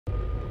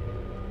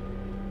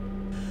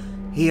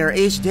Here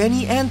is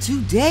Danny, and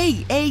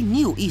today a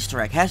new Easter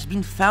egg has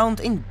been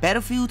found in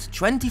Battlefield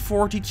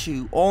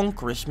 2042 on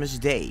Christmas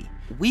Day.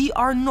 We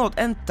are not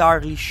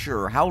entirely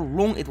sure how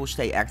long it will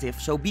stay active,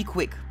 so be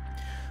quick.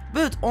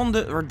 But on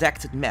the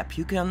redacted map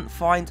you can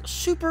find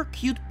super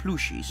cute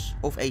plushies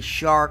of a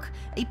shark,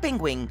 a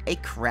penguin, a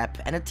crab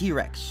and a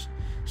T-Rex,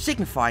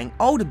 signifying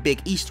all the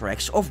big Easter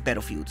eggs of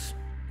Battlefield.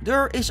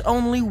 There is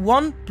only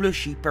one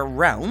plushie per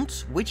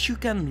round, which you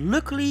can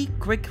luckily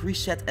quick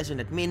reset as an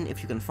admin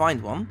if you can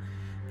find one,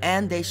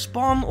 and they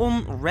spawn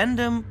on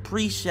random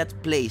preset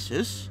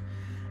places.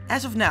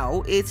 As of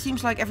now, it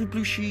seems like every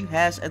plushie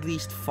has at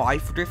least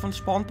 5 different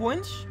spawn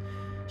points,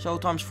 so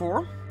times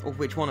 4, of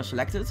which one is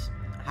selected.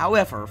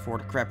 However, for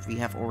the crab we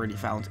have already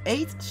found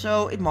 8,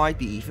 so it might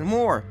be even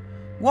more.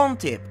 One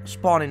tip,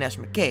 spawn in as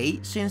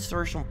McKay, since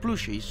there are some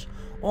plushies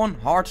on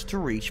hard to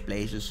reach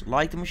places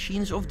like the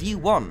machines of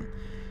D1,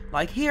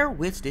 like here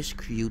with this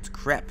cute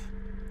crab.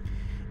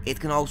 It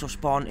can also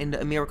spawn in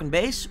the American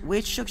base,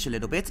 which sucks a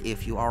little bit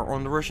if you are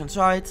on the Russian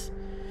side,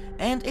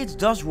 and it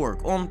does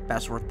work on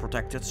password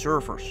protected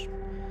servers.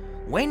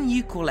 When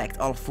you collect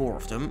all 4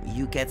 of them,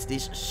 you get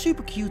this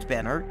super cute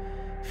banner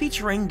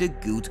featuring the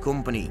Good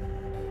Company.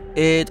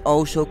 It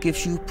also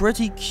gives you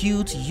pretty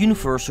cute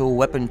universal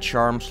weapon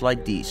charms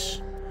like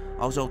these.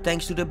 Also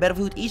thanks to the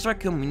Battlefield Easter egg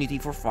community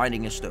for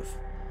finding this stuff.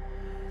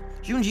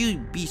 Shouldn't you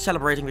be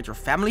celebrating with your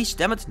families?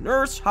 Damn it,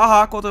 nerds!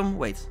 Haha, caught him.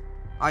 Wait,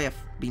 I have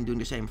been doing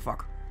the same,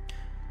 fuck.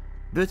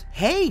 But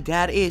hey,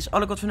 that is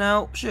all I got for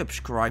now.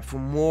 Subscribe for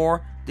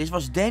more. This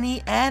was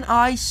Danny and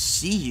I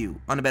see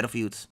you on the battlefield.